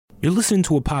You're listening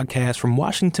to a podcast from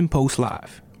Washington Post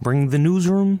Live, bringing the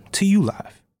newsroom to you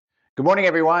live. Good morning,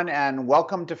 everyone, and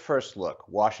welcome to First Look,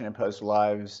 Washington Post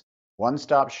Live's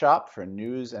one-stop shop for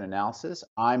news and analysis.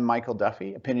 I'm Michael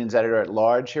Duffy, opinions editor at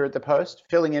large here at the Post,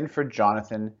 filling in for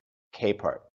Jonathan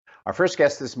Capehart. Our first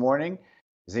guest this morning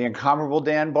is the incomparable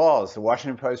Dan Balz, the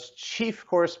Washington Post chief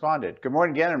correspondent. Good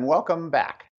morning again, and welcome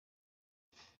back.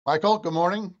 Michael, good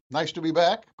morning. Nice to be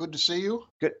back. Good to see you.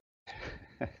 Good.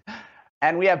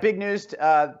 And we have big news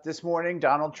this morning.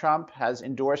 Donald Trump has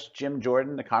endorsed Jim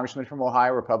Jordan, the congressman from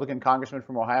Ohio, Republican congressman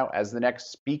from Ohio, as the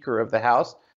next Speaker of the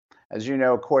House. As you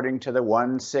know, according to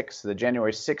the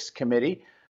January 6th committee,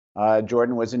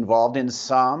 Jordan was involved in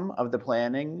some of the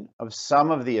planning of some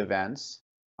of the events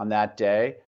on that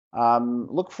day.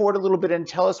 Look forward a little bit and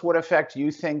tell us what effect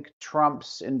you think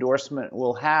Trump's endorsement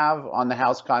will have on the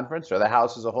House conference or the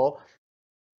House as a whole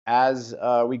as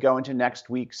we go into next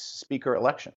week's Speaker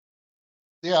election.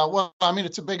 Yeah, well, I mean,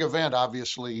 it's a big event,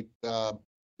 obviously. The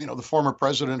former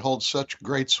president holds such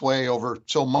great sway over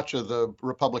so much of the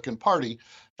Republican Party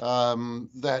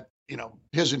that,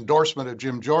 his endorsement of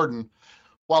Jim Jordan,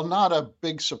 while not a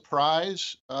big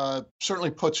surprise, certainly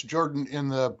puts Jordan in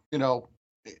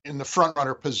the front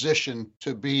runner position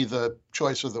to be the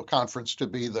choice of the conference to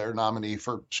be their nominee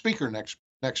for Speaker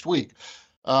next week.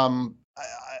 I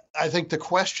think the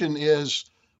question is,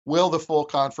 will the full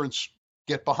conference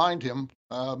get behind him?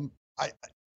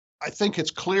 I think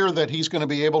it's clear that he's going to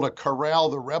be able to corral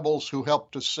the rebels who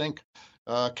helped to sink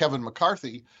Kevin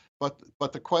McCarthy. But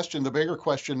the bigger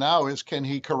question now is, can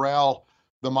he corral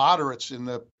the moderates in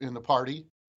the party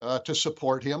to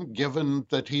support him, given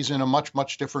that he's in a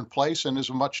much different place and is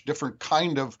a much different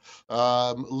kind of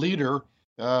leader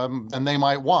than they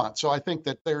might want. So I think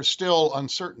that there's still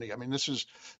uncertainty. I mean, this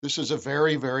is a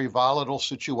very, very volatile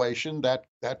situation. That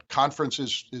conference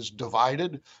is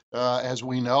divided, as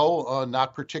we know,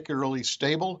 not particularly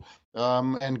stable,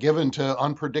 and given to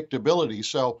unpredictability.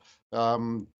 So,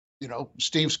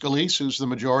 Steve Scalise, who's the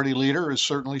majority leader, is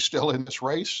certainly still in this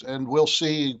race, and we'll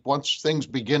see once things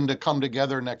begin to come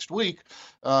together next week,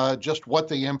 just what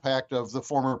the impact of the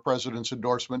former president's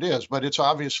endorsement is. But it's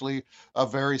obviously a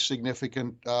very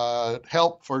significant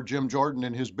help for Jim Jordan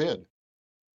in his bid.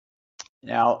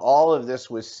 Now, all of this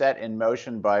was set in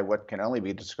motion by what can only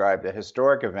be described a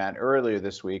historic event earlier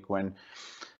this week when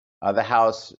the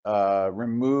House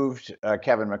removed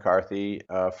Kevin McCarthy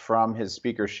from his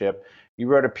speakership. You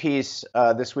wrote a piece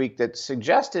this week that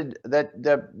suggested that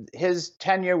his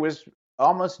tenure was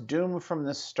almost doomed from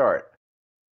the start.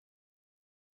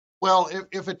 Well,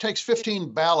 if it takes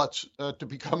 15 ballots to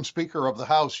become Speaker of the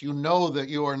House, you know that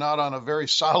you are not on a very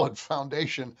solid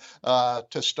foundation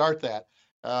to start that.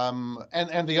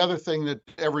 And the other thing that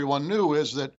everyone knew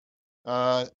is that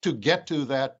to get to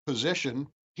that position,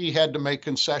 he had to make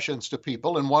concessions to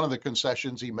people. And one of the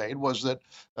concessions he made was that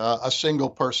a single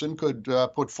person could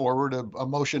put forward a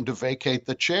motion to vacate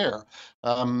the chair.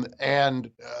 And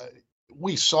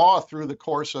we saw through the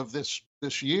course of this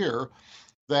year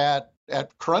that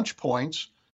at crunch points,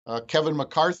 Kevin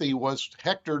McCarthy was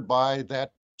hectored by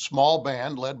that small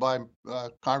band led by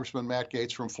Congressman Matt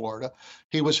Gaetz from Florida.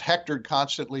 He was hectored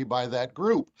constantly by that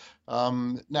group.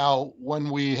 Now, when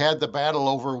we had the battle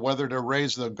over whether to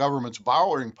raise the government's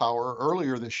borrowing power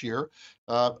earlier this year,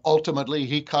 ultimately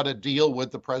he cut a deal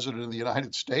with the President of the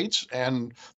United States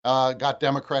and got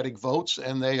Democratic votes,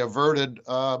 and they averted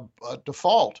a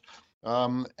default.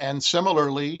 And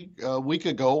similarly, a week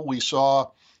ago, we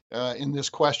saw in this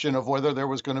question of whether there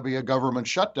was going to be a government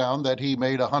shutdown, that he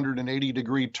made a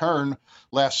 180-degree turn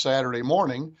last Saturday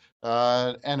morning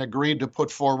and agreed to put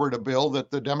forward a bill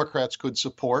that the Democrats could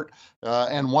support,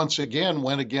 and once again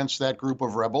went against that group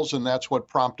of rebels, and that's what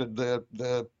prompted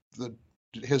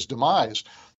his demise.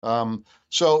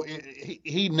 So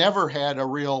he never had a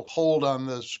real hold on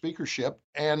the speakership,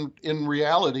 and in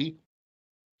reality,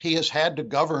 he has had to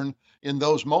govern in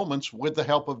those moments with the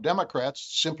help of Democrats,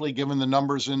 simply given the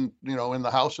numbers in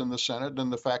the House and the Senate,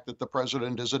 and the fact that the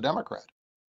president is a Democrat.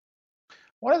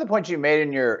 One of the points you made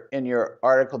in your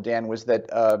article, Dan, was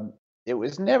that it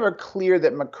was never clear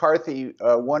that McCarthy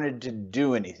wanted to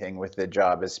do anything with the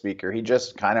job as Speaker. He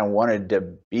just kind of wanted to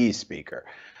be Speaker,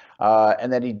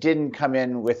 and that he didn't come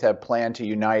in with a plan to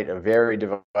unite a very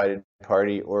divided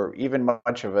party or even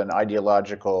much of an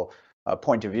ideological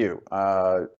point of view.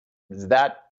 Is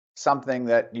that something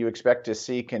that you expect to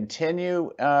see continue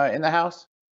in the House?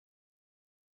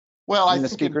 Well, in the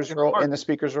Speaker's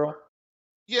role.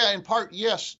 Yeah, in part,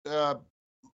 yes,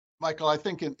 Michael. I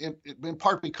think in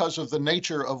part because of the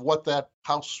nature of what that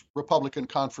House Republican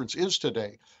conference is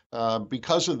today,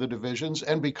 because of the divisions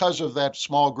and because of that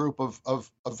small group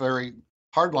of very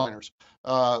hardliners.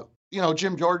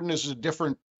 Jim Jordan is a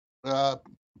different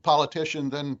politician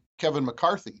than Kevin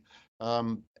McCarthy,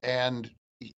 and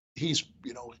he's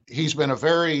been a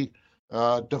very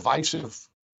divisive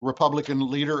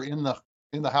Republican leader in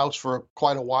the House for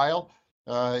quite a while.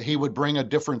 He would bring a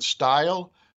different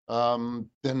style than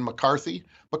McCarthy.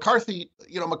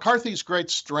 McCarthy's great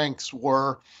strengths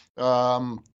were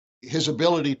his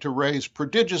ability to raise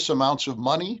prodigious amounts of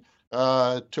money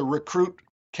to recruit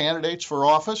candidates for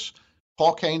office.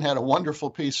 Paul Kane had a wonderful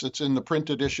piece that's in the print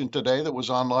edition today that was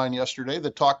online yesterday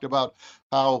that talked about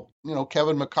how,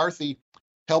 Kevin McCarthy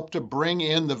helped to bring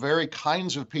in the very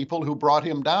kinds of people who brought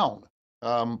him down.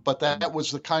 But that was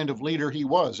the kind of leader he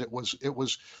was. It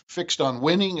was fixed on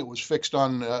winning. It was fixed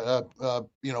on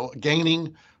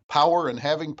gaining power and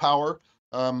having power,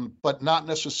 but not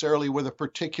necessarily with a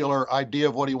particular idea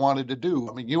of what he wanted to do.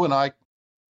 I mean, you and I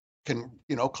can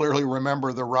clearly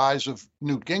remember the rise of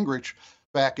Newt Gingrich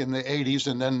back in the 80s,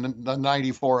 and then the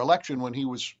 94 election when he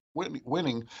was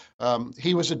winning.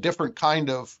 He was a different kind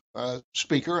of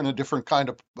speaker and a different kind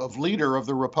of leader of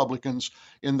the Republicans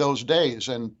in those days.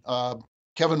 And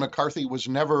Kevin McCarthy was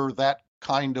never that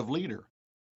kind of leader.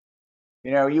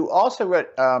 You also wrote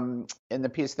in the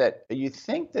piece that you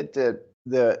think that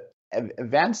the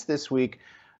events this week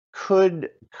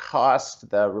could cost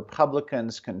the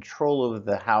Republicans control of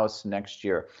the House next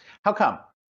year. How come?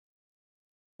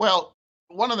 Well,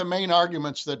 one of the main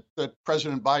arguments that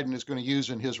President Biden is going to use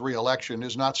in his reelection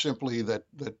is not simply that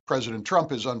President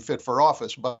Trump is unfit for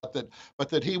office, but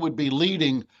that he would be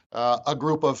leading a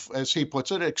group of, as he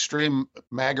puts it, extreme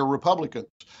MAGA Republicans.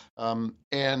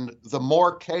 And the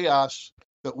more chaos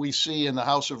that we see in the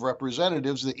House of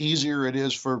Representatives, the easier it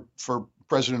is for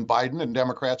President Biden and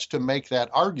Democrats to make that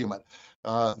argument.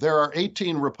 There are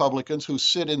 18 Republicans who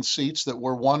sit in seats that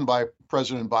were won by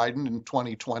President Biden in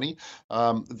 2020.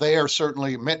 They are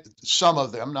certainly, some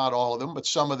of them, not all of them, but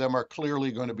some of them are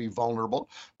clearly going to be vulnerable.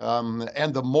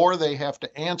 And the more they have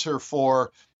to answer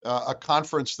for a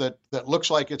conference that looks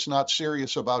like it's not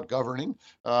serious about governing,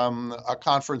 a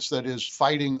conference that is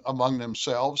fighting among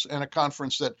themselves, and a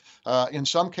conference that in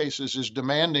some cases is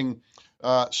demanding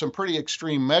some pretty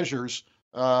extreme measures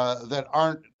that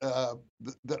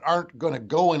aren't going to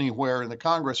go anywhere in the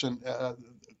Congress, and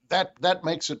that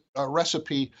makes it a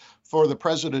recipe for the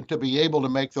president to be able to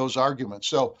make those arguments.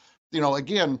 So,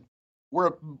 again,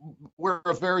 we're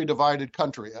a very divided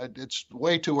country. It's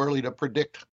way too early to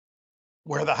predict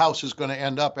where the House is going to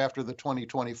end up after the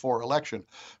 2024 election.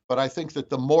 But I think that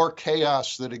the more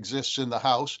chaos that exists in the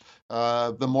House,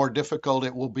 the more difficult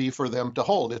it will be for them to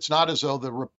hold. It's not as though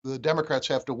the Democrats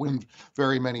have to win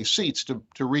very many seats to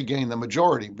regain the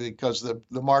majority, because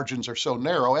the margins are so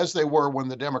narrow, as they were when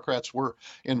the Democrats were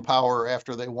in power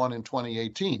after they won in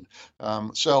 2018.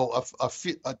 So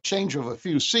a change of a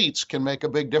few seats can make a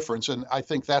big difference. And I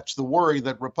think that's the worry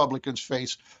that Republicans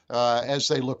face as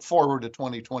they look forward to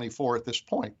 2024 at this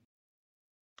point.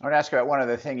 I want to ask about one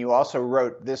other thing. You also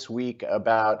wrote this week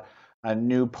about a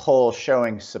new poll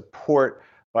showing support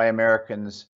by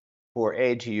Americans for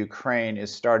aid to Ukraine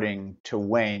is starting to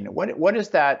wane. What does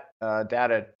that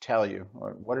data tell you,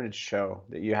 or what did it show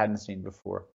that you hadn't seen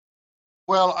before?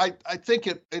 Well, I think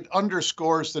it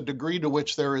underscores the degree to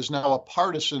which there is now a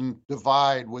partisan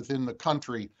divide within the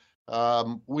country.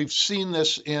 We've seen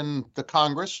this in the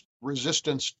Congress,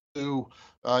 resistance to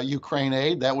Ukraine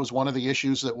aid. That was one of the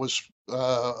issues that was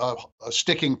a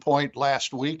sticking point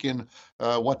last week in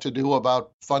what to do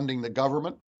about funding the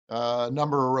government. A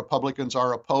number of Republicans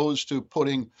are opposed to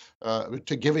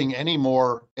giving any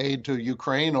more aid to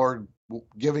Ukraine, or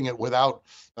giving it without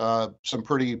some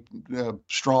pretty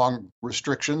strong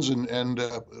restrictions and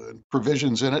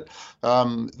provisions in it.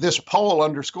 This poll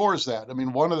underscores that. I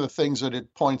mean, one of the things that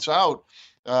it points out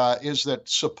is that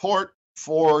support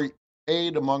for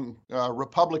aid among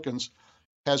Republicans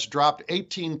has dropped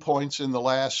 18 points in the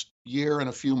last year and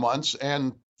a few months,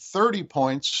 and 30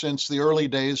 points since the early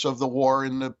days of the war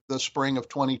in the spring of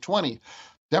 2020.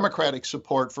 Democratic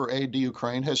support for aid to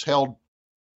Ukraine has held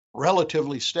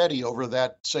relatively steady over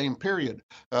that same period,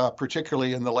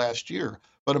 particularly in the last year.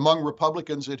 But among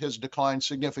Republicans, it has declined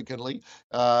significantly.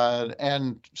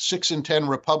 And 6 in 10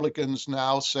 Republicans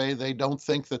now say they don't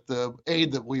think that the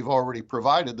aid that we've already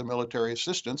provided, the military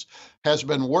assistance, has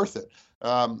been worth it.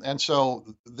 And so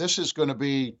this is going to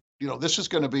be,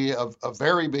 a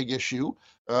very big issue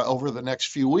over the next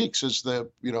few weeks as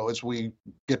we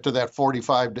get to that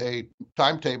 45-day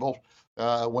timetable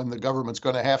when the government's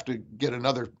going to have to get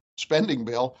another spending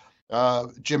bill.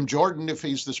 Jim Jordan, if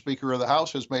he's the Speaker of the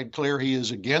House, has made clear he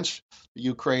is against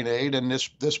Ukraine aid, and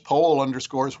this poll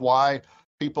underscores why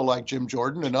people like Jim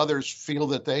Jordan and others feel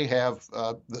that they have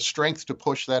the strength to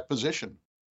push that position.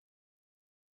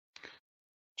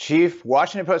 Chief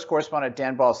Washington Post correspondent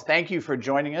Dan Balz, thank you for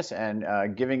joining us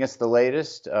and giving us the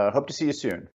latest. Hope to see you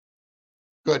soon.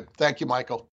 Good. Thank you,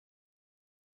 Michael.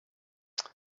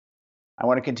 I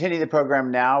want to continue the program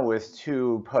now with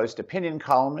two Post opinion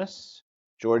columnists,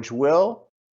 George Will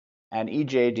and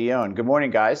E.J. Dionne. Good morning,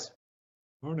 guys.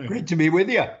 Morning. Great to be with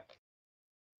you.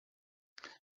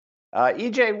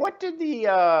 EJ, what did the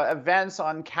events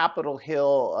on Capitol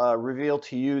Hill reveal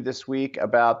to you this week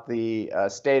about the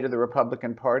state of the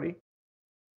Republican Party?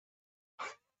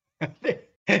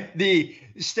 The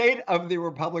state of the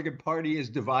Republican Party is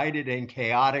divided and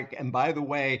chaotic. And by the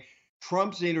way,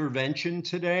 Trump's intervention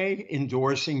today,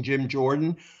 endorsing Jim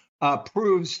Jordan,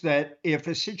 proves that if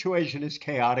a situation is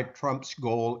chaotic, Trump's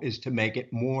goal is to make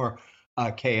it more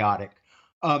chaotic.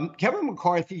 Kevin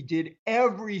McCarthy did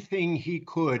everything he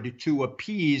could to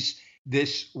appease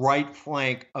this right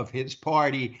flank of his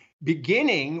party,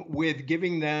 beginning with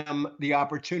giving them the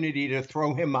opportunity to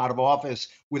throw him out of office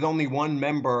with only one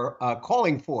member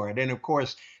calling for it. And of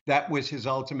course, that was his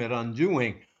ultimate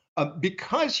undoing.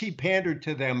 Because he pandered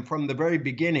to them from the very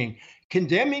beginning,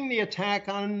 condemning the attack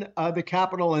on the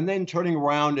Capitol and then turning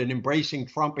around and embracing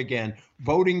Trump again,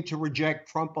 voting to reject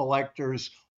Trump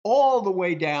electors, all the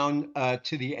way down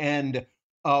to the end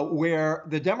where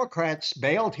the Democrats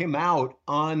bailed him out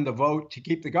on the vote to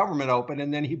keep the government open,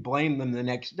 and then he blamed them the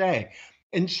next day.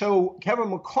 And so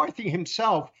Kevin McCarthy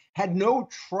himself had no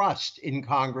trust in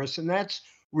Congress, and that's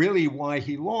really why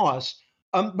he lost.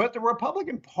 But the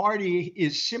Republican Party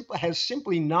has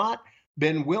simply not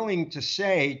been willing to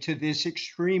say to this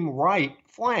extreme right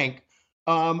flank,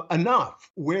 enough.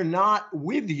 We're not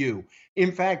with you.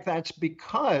 In fact, that's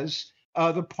because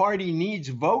the party needs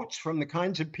votes from the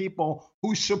kinds of people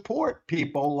who support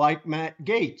people like Matt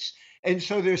Gaetz. And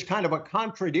so there's kind of a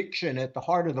contradiction at the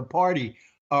heart of the party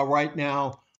right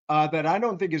now that I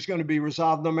don't think is going to be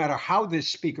resolved no matter how this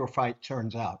speaker fight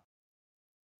turns out.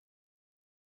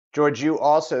 George, you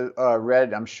also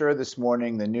read, I'm sure this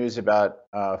morning, the news about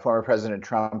former President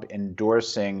Trump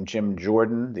endorsing Jim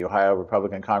Jordan, the Ohio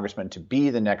Republican congressman, to be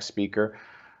the next speaker.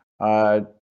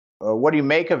 What do you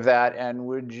make of that? And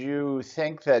would you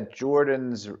think that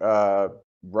Jordan's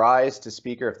rise to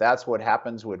speaker, if that's what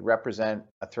happens, would represent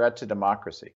a threat to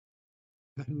democracy?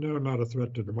 No, not a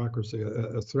threat to democracy,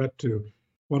 a threat to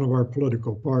one of our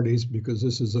political parties, because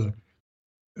this is a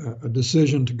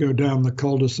decision to go down the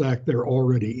cul-de-sac they're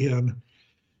already in.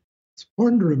 It's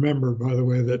important to remember, by the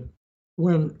way, that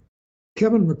when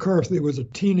Kevin McCarthy was a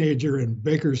teenager in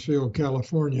Bakersfield,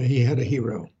 California, he had a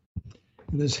hero.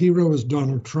 And his hero was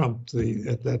Donald Trump,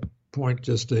 at that point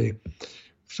just a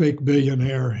fake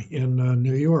billionaire in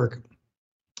New York.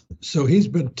 So he's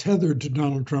been tethered to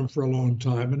Donald Trump for a long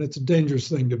time, and it's a dangerous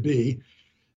thing to be.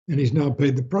 And he's now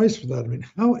paid the price for that. I mean,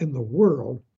 how in the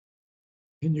world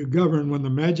can you govern when the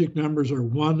magic numbers are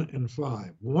 1 and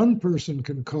 5? One person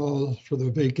can call for the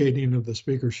vacating of the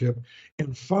speakership,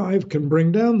 and 5 can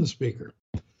bring down the speaker.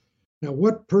 Now,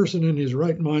 what person in his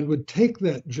right mind would take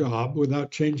that job without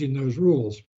changing those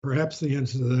rules? Perhaps the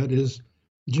answer to that is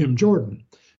Jim Jordan.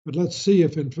 But let's see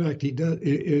if, in fact, he does.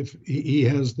 If he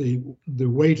has the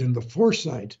weight and the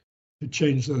foresight to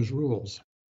change those rules.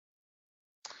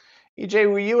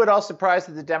 EJ, were you at all surprised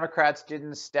that the Democrats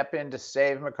didn't step in to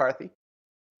save McCarthy?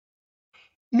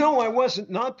 No, I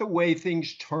wasn't. Not the way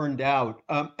things turned out.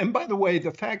 And by the way, the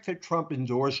fact that Trump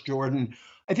endorsed Jordan,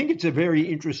 I think it's a very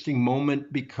interesting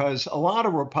moment because a lot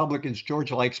of Republicans,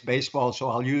 George likes baseball, so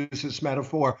I'll use this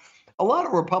metaphor. A lot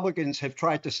of Republicans have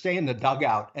tried to stay in the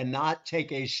dugout and not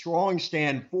take a strong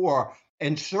stand for,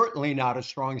 and certainly not a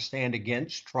strong stand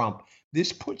against Trump.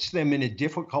 This puts them in a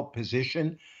difficult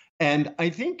position. And I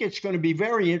think it's going to be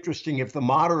very interesting if the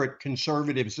moderate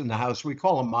conservatives in the House, we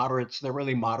call them moderates, they're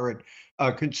really moderate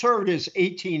conservatives,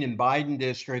 18 in Biden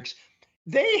districts,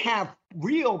 they have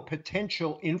real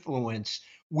potential influence.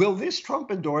 Will this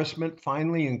Trump endorsement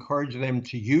finally encourage them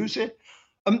to use it?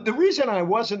 The reason I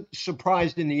wasn't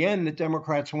surprised in the end that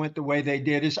Democrats went the way they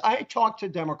did is I talked to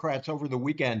Democrats over the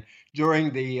weekend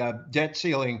during the debt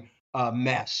ceiling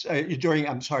mess, during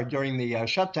the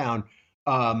shutdown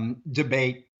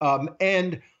debate.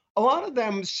 And a lot of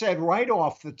them said right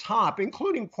off the top,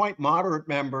 including quite moderate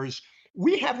members,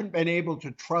 we haven't been able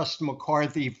to trust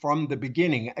McCarthy from the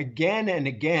beginning. Again and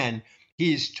again,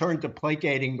 he's turned to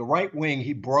placating the right wing.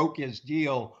 He broke his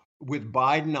deal with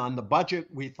Biden on the budget.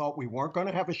 We thought we weren't going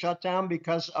to have a shutdown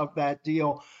because of that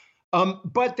deal.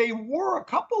 But a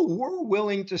couple were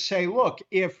willing to say, look,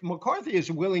 if McCarthy is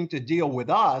willing to deal with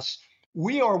us,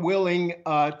 we are willing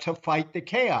to fight the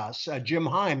chaos. Jim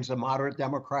Himes, a moderate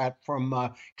Democrat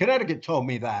from Connecticut, told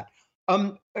me that.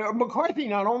 McCarthy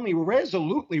not only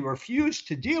resolutely refused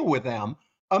to deal with them,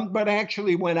 but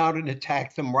actually went out and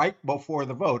attacked them right before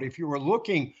the vote. If you were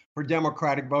looking for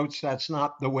Democratic votes, that's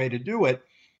not the way to do it.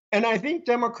 And I think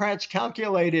Democrats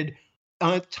calculated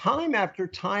time after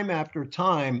time after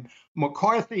time,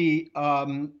 McCarthy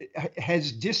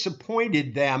has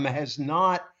disappointed them, has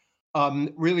not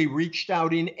really reached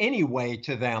out in any way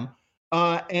to them.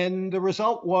 And the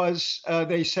result was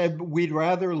they said, we'd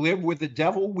rather live with the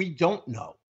devil we don't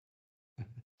know.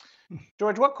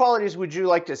 George, what qualities would you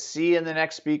like to see in the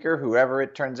next speaker, whoever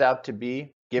it turns out to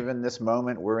be, given this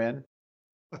moment we're in?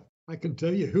 I can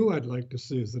tell you who I'd like to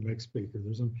see as the next speaker.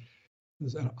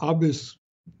 There's an obvious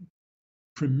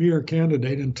premier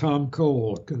candidate in Tom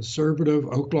Cole, conservative,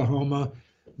 Oklahoma,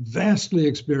 vastly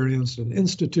experienced, an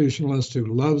institutionalist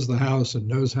who loves the House and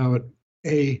knows how it,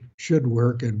 A, should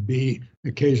work, and B,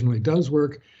 occasionally does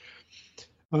work.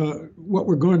 What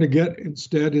we're going to get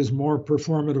instead is more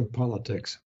performative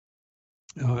politics.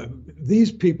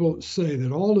 These people say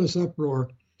that all this uproar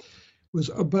was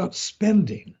about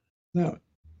spending. Now,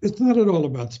 it's not at all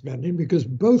about spending, because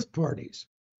both parties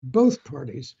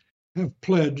have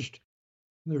pledged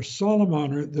their solemn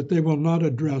honor that they will not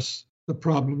address the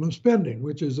problem of spending,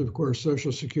 which is, of course,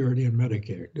 Social Security and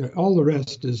Medicare. All the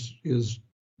rest is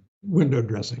window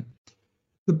dressing.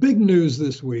 The big news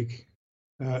this week,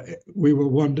 we will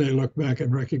one day look back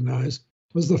and recognize,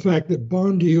 was the fact that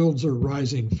bond yields are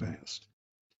rising fast.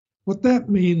 What that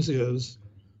means is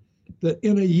that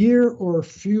in a year or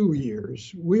few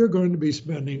years, we are going to be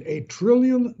spending $1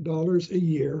 trillion a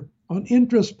year on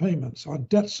interest payments, on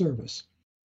debt service.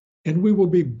 And we will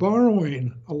be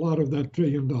borrowing a lot of that $1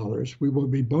 trillion. We will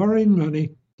be borrowing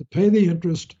money to pay the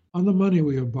interest on the money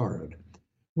we have borrowed.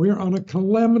 We are on a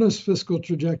calamitous fiscal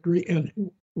trajectory. And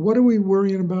what are we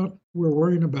worrying about? We're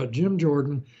worrying about Jim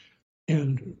Jordan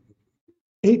and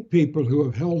 8 people who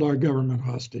have held our government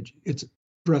hostage. It's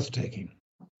breathtaking.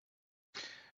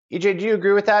 EJ, do you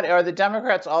agree with that? Are the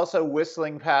Democrats also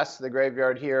whistling past the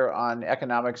graveyard here on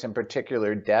economics, in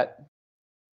particular debt?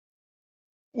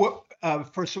 Well,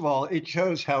 first of all, it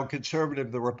shows how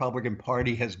conservative the Republican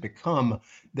Party has become,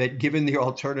 that given the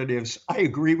alternatives, I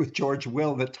agree with George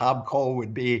Will that Tom Cole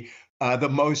would be the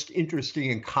most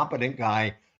interesting and competent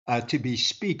guy to be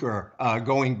speaker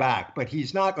going back, but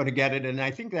he's not going to get it. And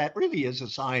I think that really is a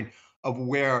sign of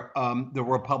where the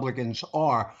Republicans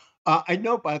are. I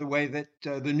note, by the way, that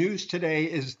the news today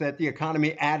is that the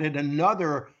economy added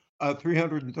another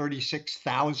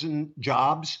 336,000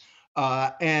 jobs.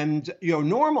 And,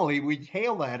 normally we'd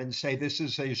hail that and say this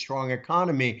is a strong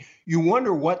economy. You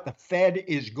wonder what the Fed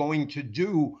is going to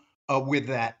do with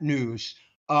that news.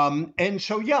 And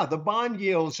so, yeah, the bond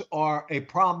yields are a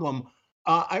problem.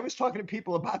 I was talking to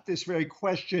people about this very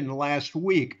question last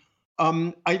week.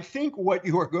 I think what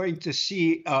you are going to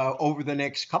see over the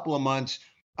next couple of months,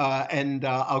 and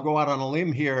I'll go out on a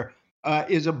limb here,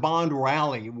 is a bond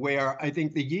rally where I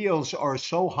think the yields are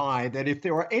so high that if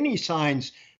there are any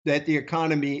signs that the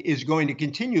economy is going to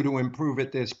continue to improve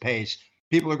at this pace,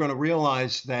 people are going to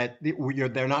realize that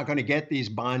they're not going to get these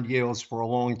bond yields for a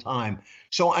long time.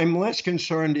 So I'm less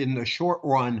concerned in the short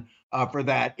run for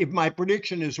that. If my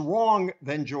prediction is wrong,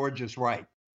 then George is right.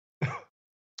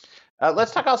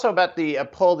 Let's talk also about the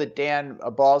poll that Dan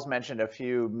Balz mentioned a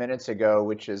few minutes ago,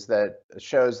 which is that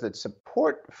shows that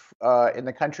support in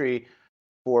the country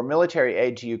for military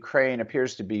aid to Ukraine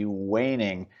appears to be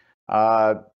waning.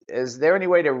 Is there any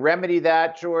way to remedy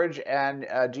that, George? And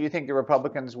do you think the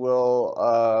Republicans will?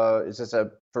 Is this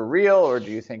for real, or do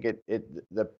you think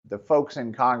the folks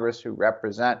in Congress who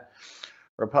represent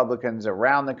Republicans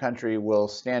around the country will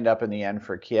stand up in the end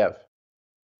for Kiev?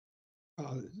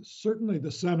 Certainly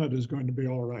the Senate is going to be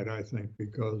all right, I think,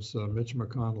 because Mitch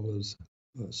McConnell is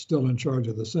still in charge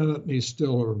of the Senate, and he's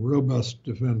still a robust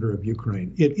defender of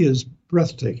Ukraine. It is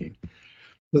breathtaking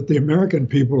that the American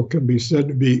people can be said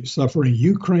to be suffering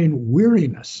Ukraine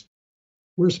weariness.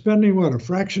 We're spending, a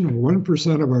fraction of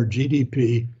 1% of our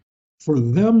GDP for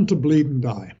them to bleed and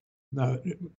die. Now,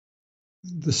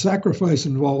 the sacrifice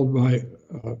involved by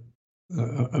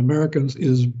Americans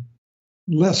is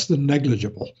less than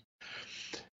negligible.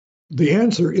 The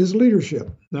answer is leadership.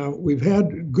 Now, we've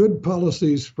had good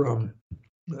policies from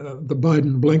the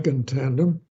Biden-Blinken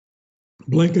tandem.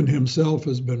 Blinken himself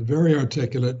has been very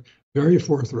articulate, very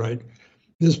forthright.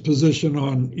 His position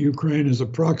on Ukraine is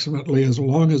approximately as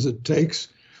long as it takes,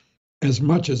 as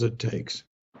much as it takes.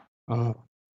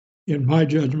 In my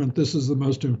judgment, this is the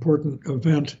most important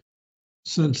event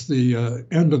since the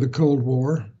end of the Cold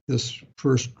War, this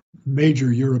first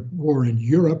major war in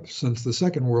Europe since the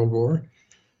Second World War.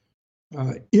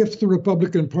 If the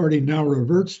Republican Party now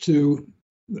reverts to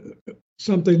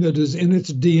something that is in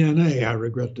its DNA, I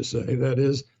regret to say, that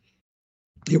is,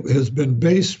 it has been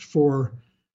based for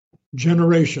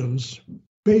generations,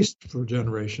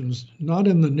 not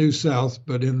in the New South,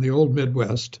 but in the old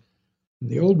Midwest. And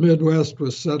the old Midwest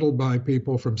was settled by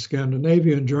people from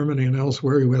Scandinavia and Germany and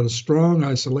elsewhere who had a strong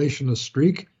isolationist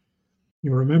streak.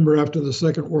 You remember after the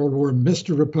Second World War,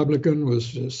 Mr. Republican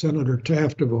was Senator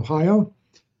Taft of Ohio,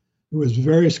 who was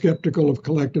very skeptical of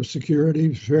collective security,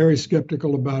 very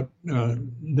skeptical about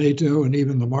NATO and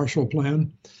even the Marshall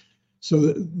Plan.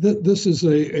 So this is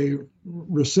a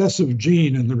recessive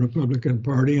gene in the Republican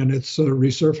Party, and it's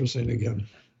resurfacing again.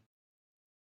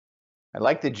 I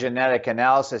like the genetic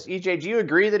analysis. EJ, do you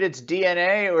agree that it's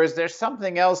DNA, or is there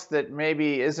something else that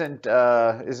maybe isn't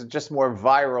just more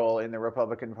viral in the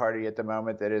Republican Party at the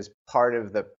moment that is part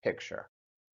of the picture?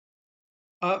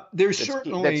 There's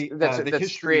certainly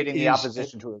that's creating the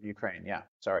opposition to Ukraine. Yeah,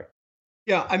 sorry.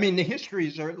 Yeah, I mean, the history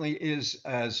certainly is,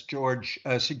 as George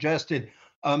suggested.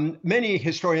 Many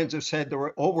historians have said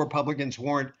all Republicans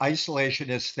weren't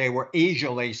isolationists; they were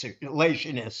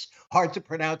Asialationists. Hard to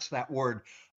pronounce that word.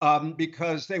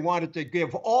 Because they wanted to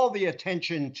give all the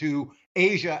attention to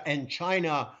Asia and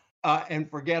China and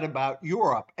forget about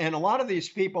Europe. And a lot of these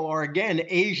people are, again,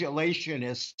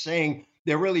 Asialationists, saying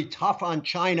they're really tough on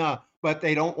China, but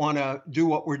they don't want to do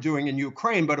what we're doing in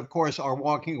Ukraine. But of course, our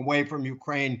walking away from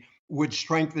Ukraine would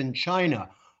strengthen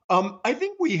China. I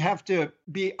think we have to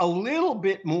be a little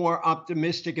bit more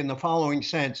optimistic in the following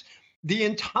sense. The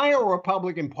entire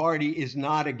Republican Party is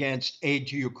not against aid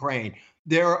to Ukraine.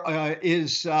 There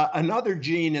is another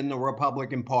gene in the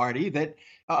Republican Party that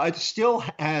still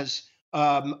has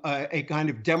a kind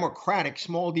of democratic,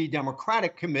 small d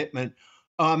democratic commitment,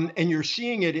 and you're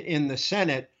seeing it in the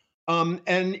Senate.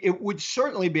 And it would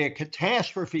certainly be a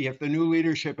catastrophe if the new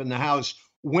leadership in the House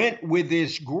went with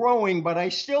this growing, but I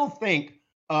still think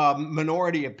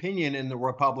minority opinion in the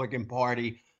Republican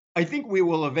Party. I think we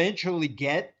will eventually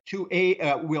get to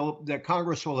the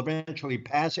Congress will eventually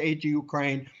pass aid to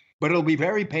Ukraine. But it'll be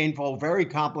very painful, very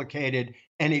complicated,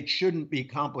 and it shouldn't be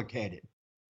complicated.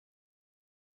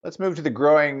 Let's move to the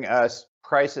growing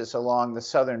crisis along the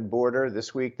southern border.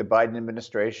 This week, the Biden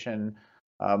administration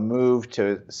moved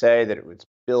to say that it would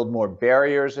build more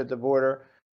barriers at the border.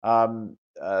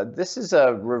 This is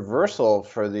a reversal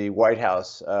for the White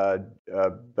House,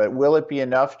 but will it be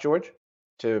enough, George,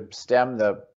 to stem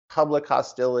the public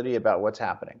hostility about what's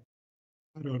happening?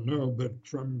 I don't know, but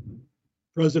from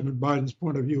President Biden's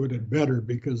point of view, it had better,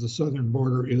 because the southern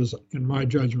border is, in my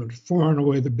judgment, far and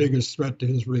away the biggest threat to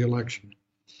his reelection.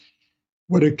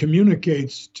 What it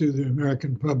communicates to the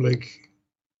American public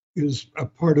is a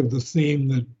part of the theme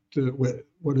that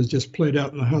what has just played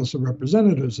out in the House of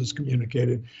Representatives has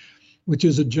communicated, which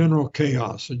is a general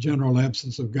chaos, a general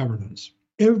absence of governance.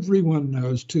 Everyone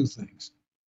knows two things.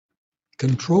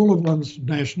 Control of one's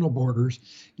national borders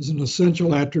is an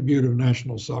essential attribute of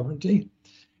national sovereignty.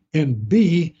 And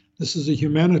B, this is a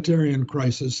humanitarian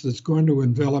crisis that's going to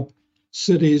enveloping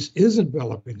cities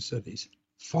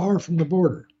far from the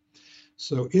border.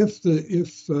 So if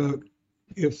the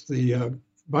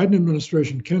Biden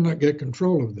administration cannot get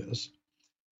control of this,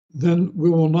 then we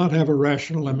will not have a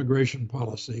rational immigration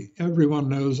policy. Everyone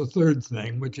knows a third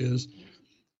thing, which is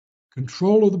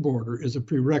control of the border is a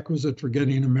prerequisite for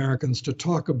getting Americans to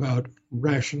talk about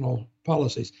rational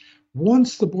policies.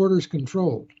 Once the border is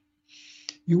controlled,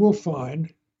 you will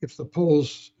find, if the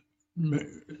polls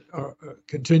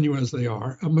continue as they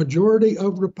are, a majority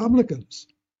of Republicans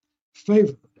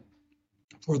favor,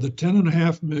 for the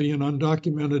 10.5 million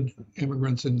undocumented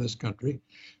immigrants in this country,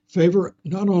 favor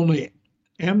not only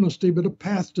amnesty, but a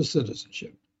path to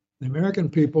citizenship. The American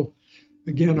people,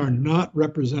 again, are not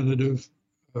represented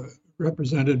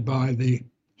by the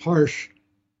harsh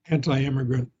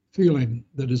anti-immigrant feeling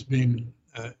that is being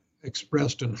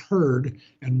expressed and heard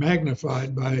and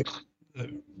magnified by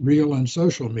real and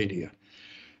social media.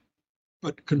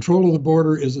 But control of the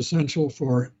border is essential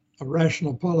for a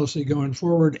rational policy going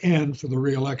forward and for the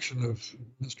re-election of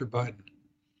Mr. Biden.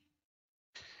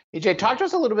 EJ, talk to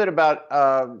us a little bit about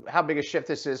how big a shift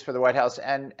this is for the White House,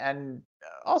 and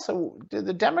also, do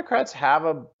the Democrats have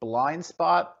a blind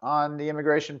spot on the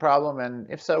immigration problem, and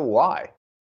if so, why?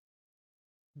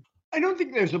 I don't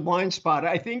think there's a blind spot.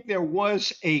 I think there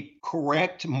was a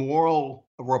correct moral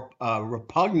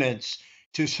repugnance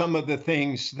to some of the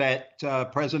things that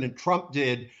President Trump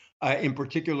did, in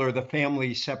particular the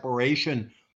family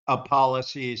separation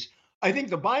policies. I think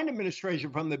the Biden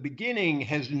administration from the beginning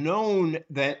has known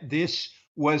that this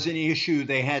was an issue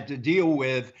they had to deal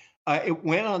with. It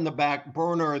went on the back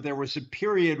burner. There was a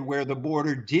period where the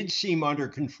border did seem under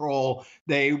control.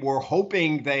 They were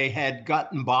hoping they had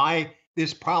gotten by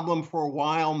this problem for a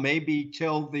while, maybe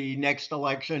till the next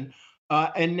election.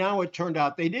 And now it turned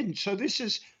out they didn't. So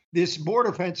this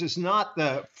border fence is not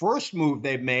the first move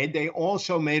they've made. They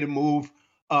also made a move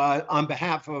on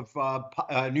behalf of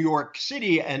New York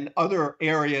City and other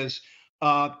areas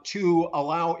to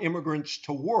allow immigrants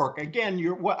to work.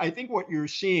 Again, I think what you're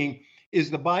seeing is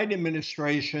the Biden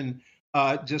administration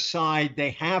decide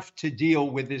they have to deal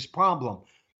with this problem.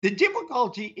 The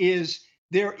difficulty is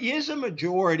there is a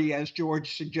majority, as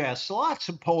George suggests, lots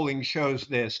of polling shows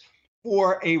this,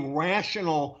 for a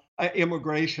rational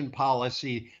immigration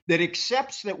policy that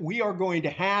accepts that we are going to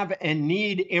have and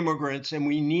need immigrants, and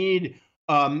we need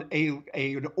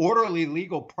an orderly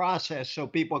legal process so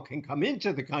people can come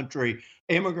into the country,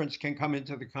 immigrants can come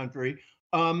into the country,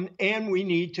 and we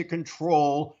need to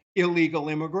control illegal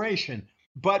immigration.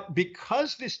 But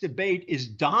because this debate is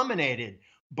dominated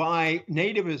by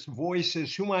nativist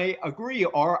voices, whom I agree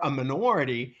are a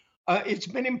minority, it's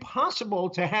been impossible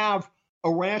to have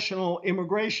a rational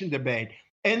immigration debate.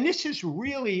 And this is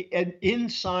really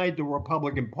inside the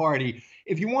Republican Party.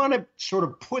 If you want to sort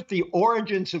of put the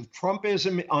origins of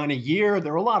Trumpism on a year,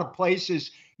 there are a lot of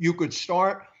places you could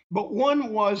start. But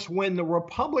one was when the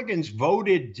Republicans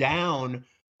voted down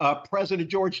President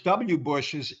George W.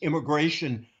 Bush's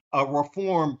immigration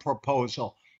reform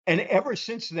proposal. And ever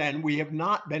since then, we have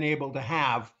not been able to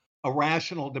have a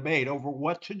rational debate over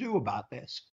what to do about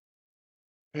this.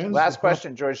 Last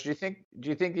question, George. Do you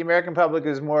think the American public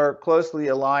is more closely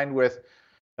aligned with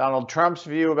Donald Trump's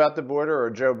view about the border or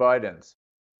Joe Biden's?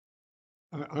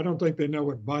 I don't think they know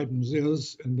what Biden's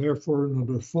is, and therefore, in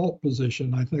the default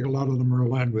position, I think a lot of them are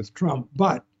aligned with Trump.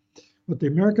 But what the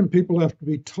American people have to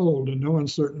be told in no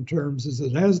uncertain terms is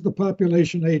that as the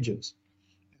population ages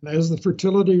and as the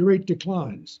fertility rate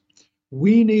declines,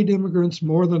 we need immigrants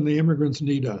more than the immigrants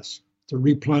need us to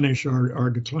replenish our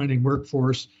declining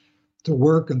workforce, to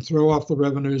work and throw off the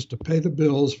revenues to pay the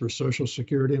bills for Social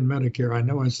Security and Medicare. I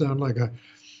know I sound like a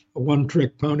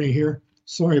one-trick pony here.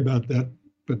 Sorry about that.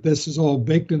 But this is all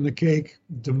baked in the cake.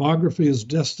 Demography is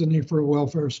destiny for a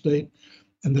welfare state,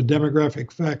 and the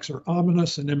demographic facts are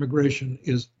ominous, and immigration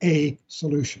is a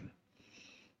solution.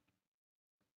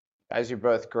 Guys, you're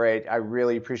both great. I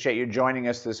really appreciate you joining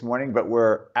us this morning, but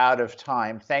we're out of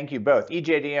time. Thank you both,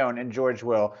 E.J. Dionne and George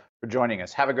Will, for joining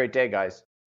us. Have a great day, guys.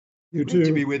 You too. Great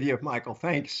to be with you, Michael.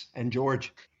 Thanks. And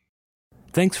George.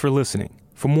 Thanks for listening.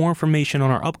 For more information on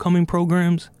our upcoming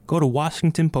programs, go to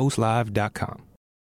WashingtonPostLive.com.